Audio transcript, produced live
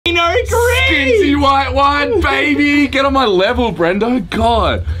Skinsy white wine, baby! Get on my level, Brendo.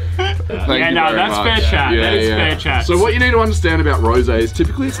 God. Yeah, no, that's fair chat. That is fair chat. So what you need to understand about rosé is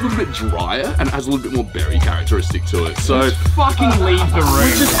typically it's a little bit drier and it has a little bit more berry characteristic to it. So fucking leave the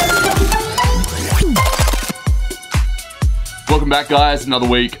room. Welcome back, guys. Another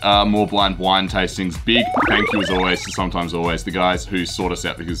week, more blind wine tastings. Big thank you as always to Sometimes Always, the guys who sort us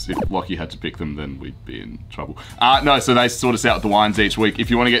out, because if Lockie had to pick them, then we'd be in trouble. No, so they sort us out with the wines each week. If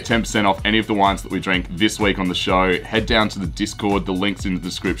you want to get 10% off any of the wines that we drink this week on the show, head down to the Discord. The link's in the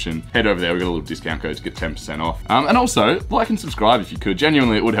description. Head over there. We've got a little discount code to get 10% off. And also, like and subscribe if you could.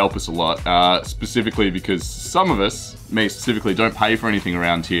 Genuinely, it would help us a lot, specifically because some of us, me specifically, don't pay for anything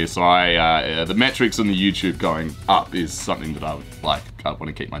around here, so the metrics on the YouTube going up is something that I would like. I want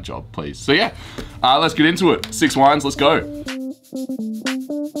to keep my job, please. So yeah, let's get into it. 6 wines, let's go.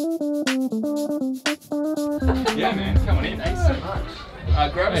 Yeah, man, come on in. Thanks so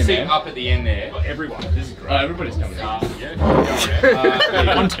much. Grab a seat up at the end there. Everyone, this is great. Everybody's coming in.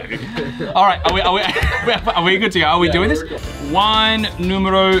 One, two. All right, are we good to go? Are we doing this? Wine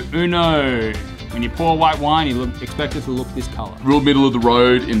numero uno. When you pour white wine, you expect it to look this color. Real middle of the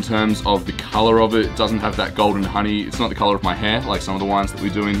road in terms of the color of it. It doesn't have that golden honey. It's not the color of my hair, like some of the wines that we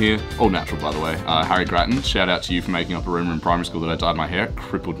do in here. All natural, by the way. Harry Grattan, shout out to you for making up a rumor in primary school that I dyed my hair. It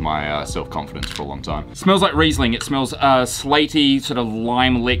crippled my self-confidence for a long time. It smells like Riesling. It smells slaty, sort of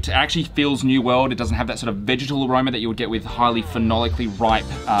lime-licked. It actually feels New World. It doesn't have that sort of vegetal aroma that you would get with highly phenolically ripe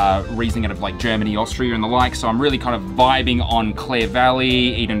Riesling out of like Germany, Austria, and the like. So I'm really kind of vibing on Clare Valley,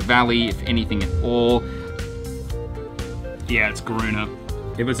 Eden Valley, if anything at all. Yeah, it's Gruner.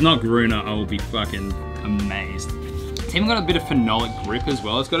 If it's not Gruner, I will be fucking amazed. It's even got a bit of phenolic grip as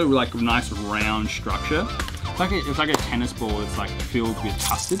well. It's got a like nice round structure. It's like a tennis ball that's like filled with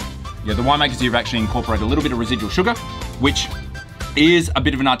custard. Yeah, the winemakers here have actually incorporated a little bit of residual sugar, which is a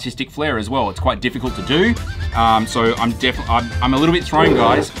bit of an artistic flair as well. It's quite difficult to do. So I'm a little bit thrown,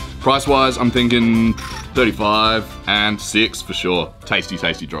 guys. Price-wise, I'm thinking 35 and 6 for sure. Tasty,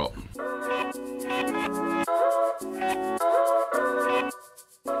 tasty drop.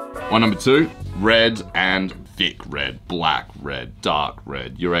 Wine number 2, red and thick red, black red, dark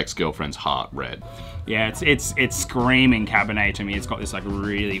red, your ex-girlfriend's heart red. Yeah, it's screaming Cabernet to me. It's got this like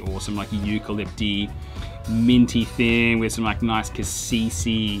really awesome like eucalypty, minty thing with some like nice cassis.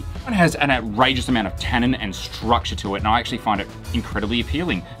 It has an outrageous amount of tannin and structure to it, and I actually find it incredibly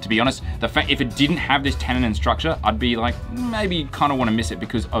appealing. To be honest, the fact if it didn't have this tannin and structure, I'd be like, maybe kind of want to miss it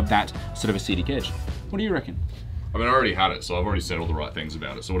because of that sort of acidic edge. What do you reckon? I mean, I already had it, so I've already said all the right things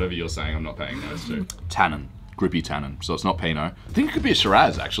about it. So whatever you're saying, I'm not paying those to. Tannin, grippy tannin. So it's not Pinot. I think it could be a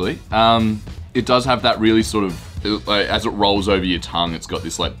Shiraz, actually. It does have that really sort of, as it rolls over your tongue, it's got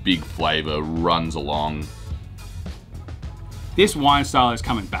this like big flavor, runs along. This wine style is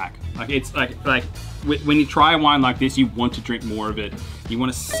coming back. Like it's like when you try a wine like this, you want to drink more of it. You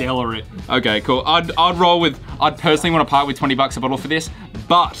want to cellar it. Okay, cool. I'd personally want to part with 20 bucks a bottle for this,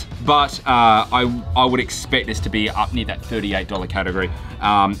 but I would expect this to be up near that $38 category.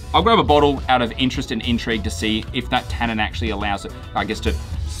 I'll grab a bottle out of interest and intrigue to see if that tannin actually allows it, I guess, to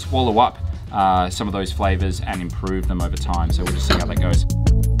swallow up some of those flavors and improve them over time. So we'll just see how that goes.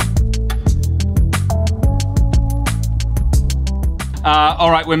 All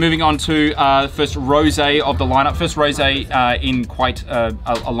right, we're moving on to the first rosé of the lineup. First rosé in quite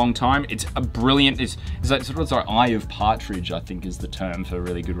a long time. It's a brilliant, it's like sort of like eye of partridge, I think is the term for a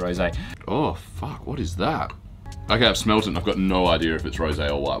really good rosé. Oh, fuck, what is that? Okay, I've smelt it and I've got no idea if it's rosé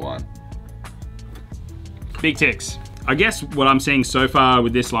or white wine. Big ticks. I guess what I'm seeing so far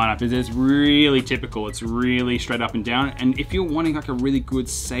with this lineup is it's really typical. It's really straight up and down. And if you're wanting like a really good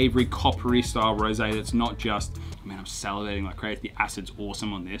savory, coppery style rosé that's not just, man, I'm salivating like crazy. The acid's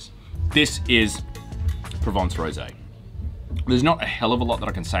awesome on this. This is Provence Rosé. There's not a hell of a lot that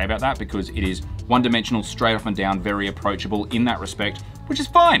I can say about that because it is one-dimensional, straight up and down, very approachable in that respect, which is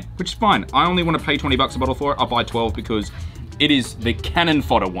fine, I only want to pay 20 bucks a bottle for it. I'll buy 12 because it is the cannon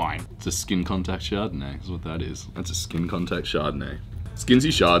fodder wine. It's a skin contact Chardonnay, is what that is. That's a skin contact Chardonnay.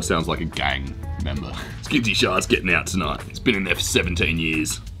 Skinsy Shard sounds like a gang member. Skinsy Shard's getting out tonight. It's been in there for 17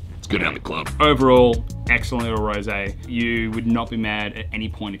 years. Let's go down the club. Overall, excellent little rosé. You would not be mad at any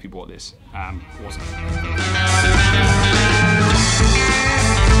point if you bought this. Awesome.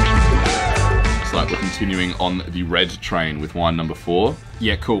 Looks like we're continuing on the red train with wine number 4.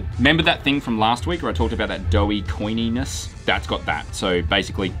 Yeah, cool. Remember that thing from last week where I talked about that doughy coininess? That's got that. So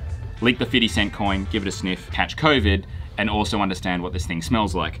basically, leak the 50-cent coin, give it a sniff, catch COVID, and also understand what this thing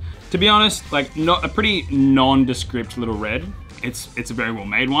smells like. To be honest, like not a pretty nondescript little red. It's a very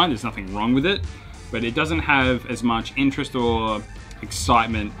well-made wine. There's nothing wrong with it, but it doesn't have as much interest or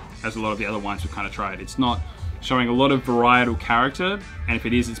excitement as a lot of the other wines we've kind of tried. It's not showing a lot of varietal character, and if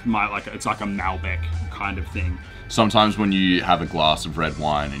it is, it's like a Malbec kind of thing. Sometimes when you have a glass of red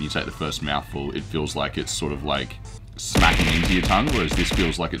wine and you take the first mouthful, it feels like it's sort of like smacking into your tongue, whereas this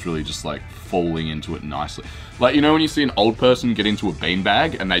feels like it's really just like falling into it nicely. Like, you know when you see an old person get into a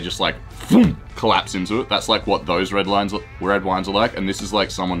beanbag and they just like collapse into it? That's like what those red wines are like, and this is like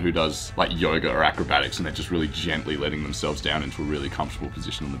someone who does like yoga or acrobatics and they're just really gently letting themselves down into a really comfortable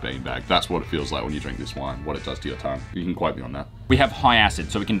position on the beanbag. That's what it feels like when you drink this wine, what it does to your tongue. You can quote me on that. We have high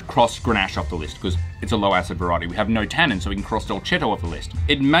acid, so we can cross Grenache off the list because it's a low acid variety. We have no tannin, so we can cross Dolcetto off the list.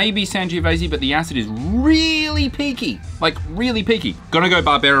 It may be Sangiovese, but the acid is really peaky, like really peaky. Gonna go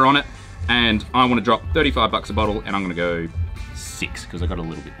Barbera on it, and I want to drop 35 bucks a bottle, and I'm gonna go 6 because I got a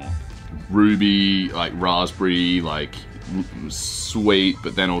little bit more. Ruby, like raspberry, like sweet,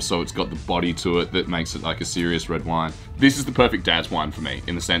 but then also it's got the body to it that makes it like a serious red wine. This is the perfect dad's wine for me,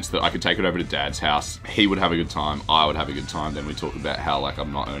 in the sense that I could take it over to dad's house, he would have a good time, I would have a good time, then we talk about how like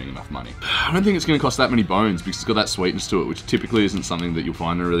I'm not earning enough money. I don't think it's gonna cost that many bones because it's got that sweetness to it, which typically isn't something that you'll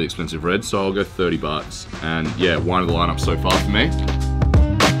find in a really expensive red, so I'll go 30 bucks. And yeah, wine of the lineup so far for me.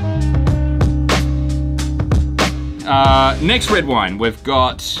 Next red wine, we've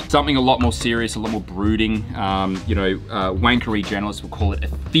got something a lot more serious, a lot more brooding. Wankery journalists will call it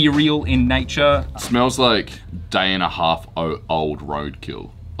ethereal in nature. Smells like day and a half old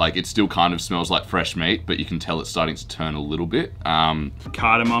roadkill. Like it still kind of smells like fresh meat, but you can tell it's starting to turn a little bit.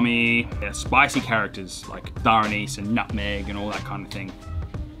 Cardamom-y, spicy characters like dar anise and nutmeg and all that kind of thing.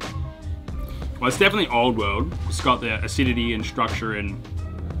 Well, it's definitely old world. It's got the acidity and structure and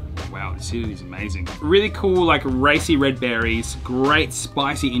wow, acidity is amazing. Really cool, like racy red berries, great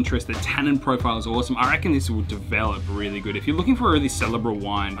spicy interest. The tannin profile is awesome. I reckon this will develop really good. If you're looking for a really cerebral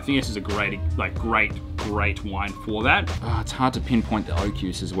wine, I think this is a great wine for that. It's hard to pinpoint the oak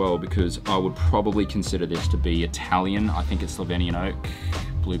use as well because I would probably consider this to be Italian. I think it's Slovenian oak,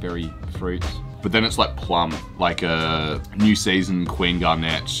 blueberry fruits. But then it's like plum, like a new season Queen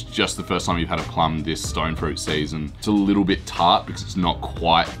Garnet, just the first time you've had a plum this stone fruit season. It's a little bit tart because it's not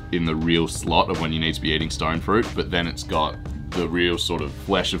quite in the real slot of when you need to be eating stone fruit, but then it's got the real sort of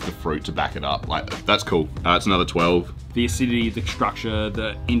flesh of the fruit to back it up. Like, that's cool. It's another 12. The acidity, the structure,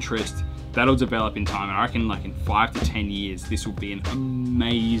 the interest, that'll develop in time, and I reckon like in 5 to 10 years, this will be an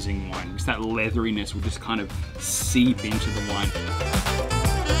amazing wine. Just that leatheriness will just kind of seep into the wine.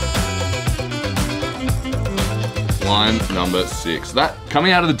 Wine number 6. That,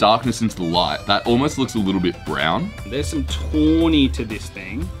 coming out of the darkness into the light, that almost looks a little bit brown. There's some tawny to this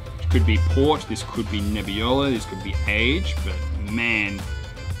thing. It could be port, this could be Nebbiolo, this could be age, but man,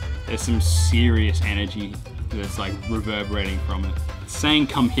 there's some serious energy that's like reverberating from it. It's saying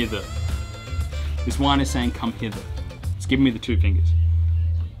come hither. This wine is saying come hither. It's giving me the 2 fingers.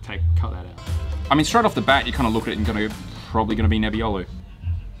 Cut that out. I mean, straight off the bat, you kind of look at it and go, probably going to be Nebbiolo.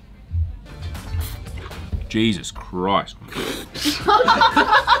 Jesus Christ.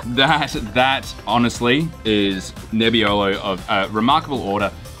 that honestly is Nebbiolo of a remarkable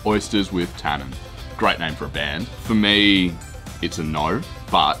order. Oysters with tannin. Great name for a band. For me, it's a no,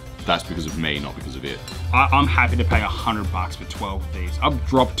 but that's because of me, not because of it. I'm happy to pay $100 for 12 of these. I've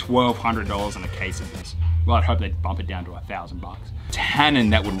dropped $1,200 on a case of this. Well, I'd hope they'd bump it down to $1,000. Tannin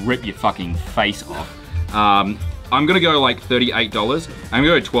that would rip your fucking face off. I'm gonna go like $38. I'm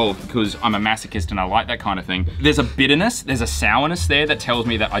gonna go 12 because I'm a masochist and I like that kind of thing. There's a bitterness, there's a sourness there that tells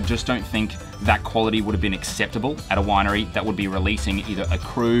me that I just don't think that quality would have been acceptable at a winery that would be releasing either a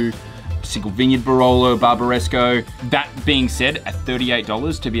cru, single vineyard Barolo, Barbaresco. That being said, at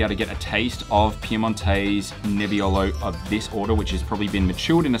 $38 to be able to get a taste of Piemontese Nebbiolo of this order, which has probably been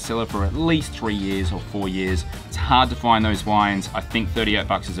matured in a cellar for at least 3 years or 4 years. It's hard to find those wines. I think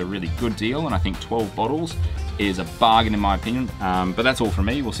 $38 is a really good deal, and I think 12 bottles is a bargain in my opinion. But that's all from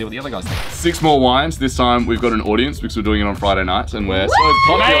me. We'll see what the other guys think. 6 more wines. This time we've got an audience because we're doing it on Friday nights and we're so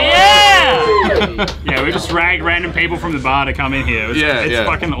popular. Yeah, we just dragged random people from the bar to come in here. It's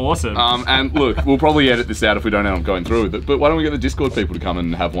fucking awesome. And look, we'll probably edit this out if we don't end up going through with it, but why don't we get the Discord people to come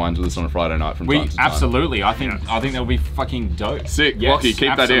and have wines with us on a Friday night from time to time? Absolutely. I think that'll be fucking dope. Sick. Yes, Lockie,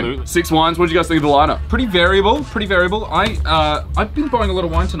 keep absolutely. that in. 6 wines. What did you guys think of the lineup? Pretty variable. I've been buying a lot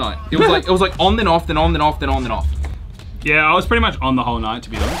of wine tonight. It was like on then off, then on then off, then on then off. Yeah, I was pretty much on the whole night, to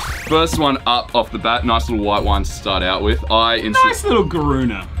be honest. First one up off the bat, nice little white wine to start out with. Nice little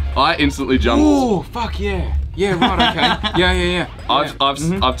Garuna. I instantly jumped. Ooh, fuck yeah. Yeah, right, okay. Yeah.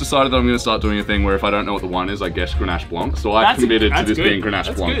 I've decided that I'm going to start doing a thing where if I don't know what the wine is, I guess Grenache Blanc. So I've committed to this being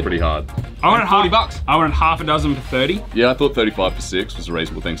Grenache Blanc pretty hard. I wanted $40. I wanted half a dozen for 30. Yeah, I thought 35 for 6 was a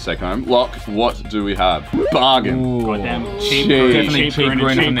reasonable thing to take home. Locke, what do we have? Bargain. Ooh. Goddamn. Cheap. Definitely cheap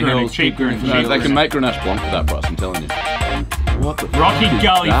Gruner from the hills. Cheap Gruner from the No, hills. they can make Grenache Blanc for that price, I'm telling you. What the Rocky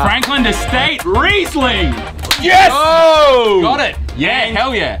Gully, Frankland Estate, Riesling! Yes! Oh! Got it. Yeah, And-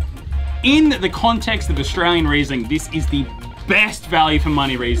 hell yeah. In the context of Australian Riesling, this is the best value for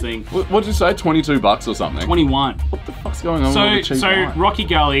money Riesling. What'd you say? $22 or something? 21. What the fuck's going on with all the cheap wine? Rocky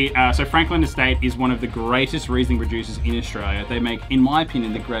Gully, so Frankland Estate is one of the greatest Riesling producers in Australia. They make, in my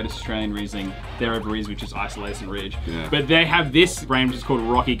opinion, the greatest Australian Riesling there ever is, which is Isolation Ridge. Yeah. But they have this brand which is called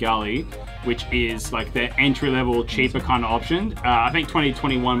Rocky Gully, which is like their entry-level, cheaper kind of option. I think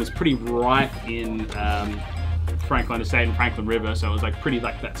 2021 was pretty ripe in Frankland Estate and Franklin River, so it was like pretty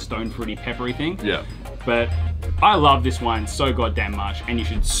like that stone fruity peppery thing. Yeah. But I love this wine so goddamn much, and you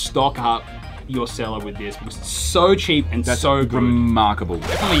should stock up your cellar with this because it's so cheap and so good. Remarkable.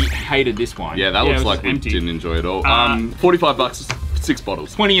 Definitely hated this wine. Yeah, that Yeah, looks it was like we empty. didn't enjoy it all. $45, 6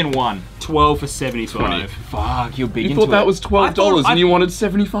 bottles. 20 and one. 12 for 75. 20. Fuck, you're big You into thought that it. was $12 thought and you wanted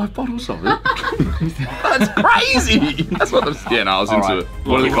 75 bottles of it? That's crazy! That's what yeah, no, I was into right. it.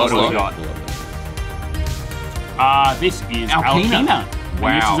 What do they cost? What Like? have this is Alkina. Alkina. Wow.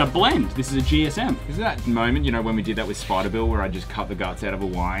 And this is a blend. This is a GSM. Isn't that moment, you know, when we did that with Spider Bill, where I just cut the guts out of a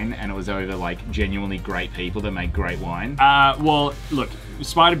wine and it was over like genuinely great people that make great wine? Well, look,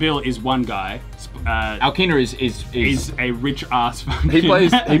 Spider Bill is one guy. Alkina Is a rich ass fucking. He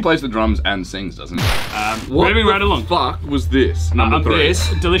plays the drums and sings, doesn't he? What moving the right along. fuck was this? Number 3. This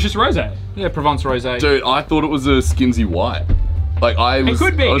delicious rosé. yeah, Provence Rosé. Dude, I thought it was a Skinsy White. Like I was,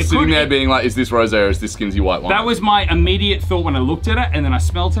 could be, I was it sitting could there be. being like, is this rosé or is this Skinsy White wine? That was my immediate thought when I looked at it, and then I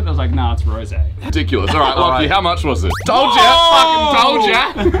smelt it. I was like, nah, it's rosé. ridiculous. All right, Lockie, right. how much was it? Told ya, fucking told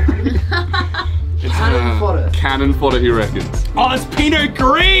ya. Cannon fodder. Cannon fodder, he reckons. Oh, it's Pinot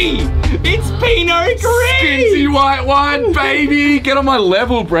Gris. It's Pinot Gris. Skinsy white wine, baby! Get on my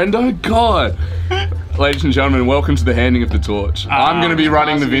level, Brendo. God. Ladies and gentlemen, welcome to the handing of the torch. I'm going to be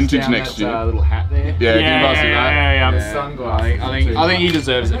running the vintage next year. little hat there. Yeah, can you pass me that? Yeah. Sunglasses. I think he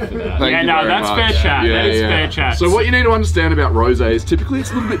deserves it for that. Thank Yeah, you no, very that's much. fair chat. Yeah, That is yeah. fair chat. So what you need to understand about rosé is typically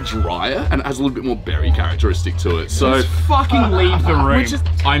it's a little bit drier and it has a little bit more berry characteristic to it. So fucking leave the room.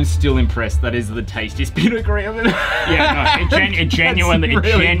 I'm still impressed. That is the tastiest Pinot Gris I've ever Yeah, no, it genuinely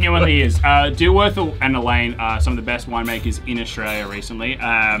really is. Dilworth and Allain are some of the best winemakers in Australia recently.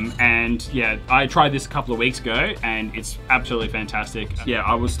 And yeah, I tried this a couple of weeks ago and it's absolutely fantastic. Yeah,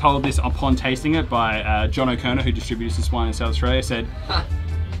 I was told this upon tasting it by John O'Kerner, who distributes this wine in South Australia, said,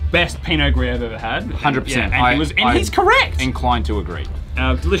 best Pinot Gris I've ever had. 100%. Yeah, and he's correct. Inclined to agree.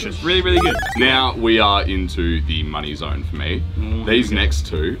 Delicious, really, really good. now we are into the money zone for me. These next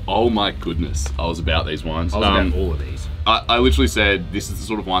two, oh my goodness, I was about these wines. I was about all of these. I literally said this is the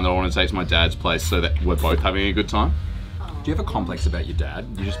sort of wine that I want to take to my dad's place so that we're both having a good time. Do you have a complex about your dad?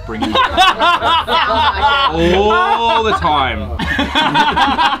 You just bring him all the time.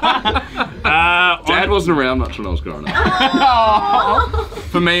 Dad wasn't around much when I was growing up.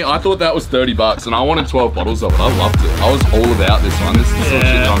 For me, I thought that was $30 and I wanted 12 bottles of it. I loved it. I was all about this one. This is the sort of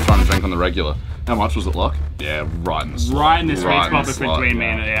shit that I'm trying to drink on the regular. How much was it, Locke? Yeah, right in the slot. Right in the sweet Right in spot the slot, between me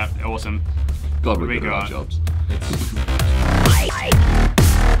and yeah, awesome. God, we we're good at our got? jobs.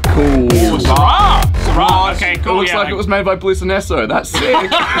 Cool. Syrah! Syrah, okay, cool. It looks yeah, like it was made by Bliss and Esso. That's sick.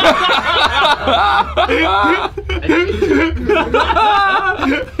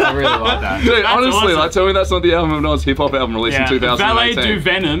 I really like that. Dude, honestly, awesome. like, tell me that's not the album of Nas hip hop album released in Vallee 2018. du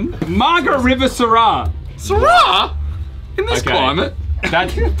Venom, Margaret River Syrah. Syrah? In this Okay. climate?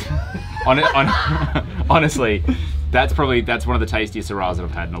 That's honestly, that's one of the tastiest Syrahs that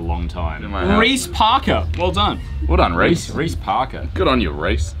I've had in a long time. Reese Parker, well done. Well done, Reese. Reese Parker. Good on you,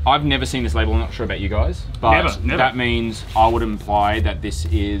 Reese. I've never seen this label. I'm not sure about you guys, but Never. that means I would imply that this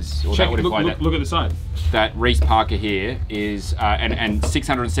is, or that would imply Look at the side. that Reese Parker here is, and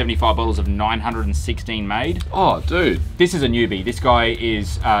 675 bottles of 916 made. Oh, dude. This is a newbie. This guy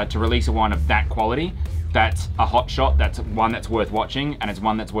is, to release a wine of that quality, that's a hot shot, that's one that's worth watching, and it's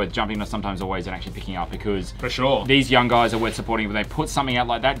one that's worth jumping to sometimes always and actually picking up, because For sure. these young guys are worth supporting. When they put something out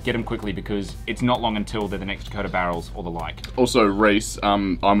like that, get them quickly, because it's not long until they're the next Dakota Barrels or the like. Also, Reese,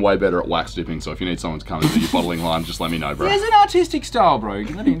 I'm way better at wax dipping, so if you need someone to come into your bottling line, just let me know, bro. There's an artistic style, bro.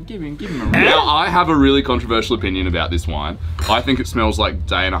 Give him a run. Now, I have a really controversial opinion about this wine. I think it smells like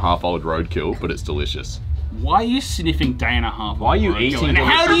day and a half old roadkill, but it's delicious. Why are you sniffing day and a half? Why are you roadkill? eating And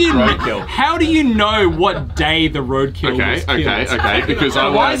roadkill? how do you know what day the roadkill was killed? Okay. Because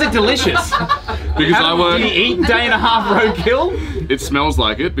Why is it delicious? Because I work. Do you eat day and a half roadkill? It smells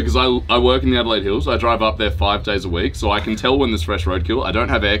like it because I work in the Adelaide Hills. I drive up there 5 days a week, so I can tell when there's fresh roadkill. I don't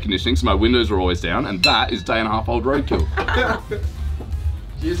have air conditioning, so my windows are always down, and that is day and a half old roadkill.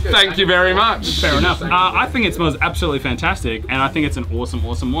 Thank you very much. Fair enough. I think it smells absolutely fantastic, and I think it's an awesome,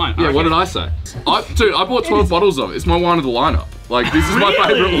 awesome wine. Yeah, what did I say? Dude, I bought 12 bottles of it. It's my wine of the lineup. Like, this is my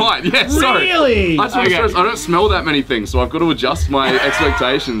favourite wine. Yeah, sorry. Really? I don't smell that many things, so I've got to adjust my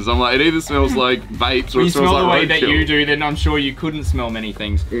expectations. I'm like, it either smells like vapes or You it smells smell like the way roadkill. that you do, then I'm sure you couldn't smell many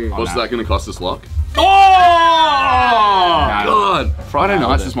things. What's that going to cost us, Locke? Oh! God, Friday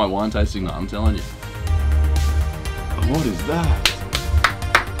nights is my wine tasting night, I'm telling you. What is that?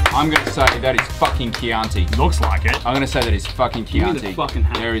 I'm going to say that is fucking Chianti. Looks like it. I'm going to say that is fucking Give me Chianti. the fucking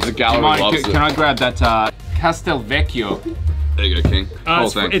hat. There is. The gallery Do you mind- loves Can it. I grab that Castlevecchio? There you go, King. Whole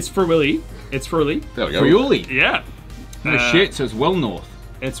thing. It's Friuli. It's Friuli. There we go. Friuli. Yeah. Oh shit, so it's well north.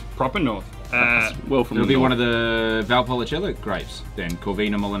 It's proper north. Well from It'll the be north. one of the Valpolicella grapes then.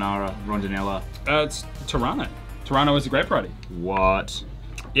 Corvina, Molinara, Rondinella. It's Terrano. Terrano is a grape variety. What?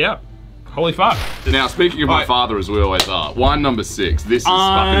 Yeah. Holy fuck. Now, speaking of my father, as we always are, wine number 6. This is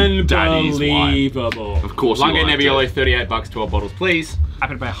fucking daddy's wine. Unbelievable. Of course you Lungo liked Nebbiolo, it. $38, 12 bottles, please.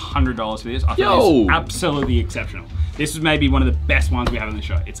 Happy to pay $100 for this. I think Yo. it's absolutely exceptional. This is maybe one of the best wines we have on the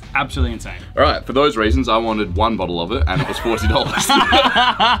show. It's absolutely insane. All right, for those reasons, I wanted 1 bottle of it, and it was $40.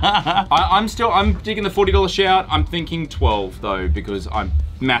 I'm digging the $40 shout. I'm thinking 12 though, because I'm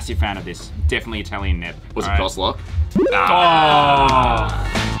a massive fan of this. Definitely Italian neb. What's it All right. cost, Locke?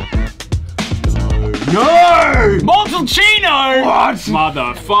 No! Montalcino! What?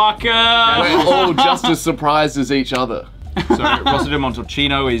 Motherfucker! We're all just as surprised as each other. So Rosso de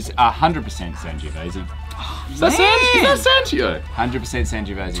Montalcino is 100% Sangiovese. Is that Santio? 100%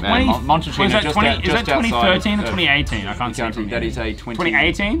 Sangiovese. 20 Montalcino is that just 20, out, is just that 2013 or outside, 2018? I can't see. That is a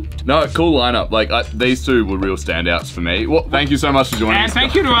 2018? No, cool lineup. Like, these two were real standouts for me. Well, thank you so much for joining us. And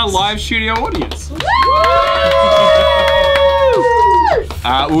thank you to our live studio audience.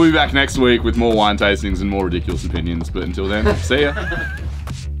 We'll be back next week with more wine tastings and more ridiculous opinions. But until then, see ya.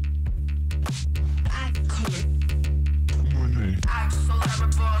 I'm so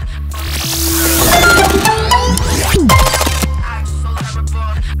terrible.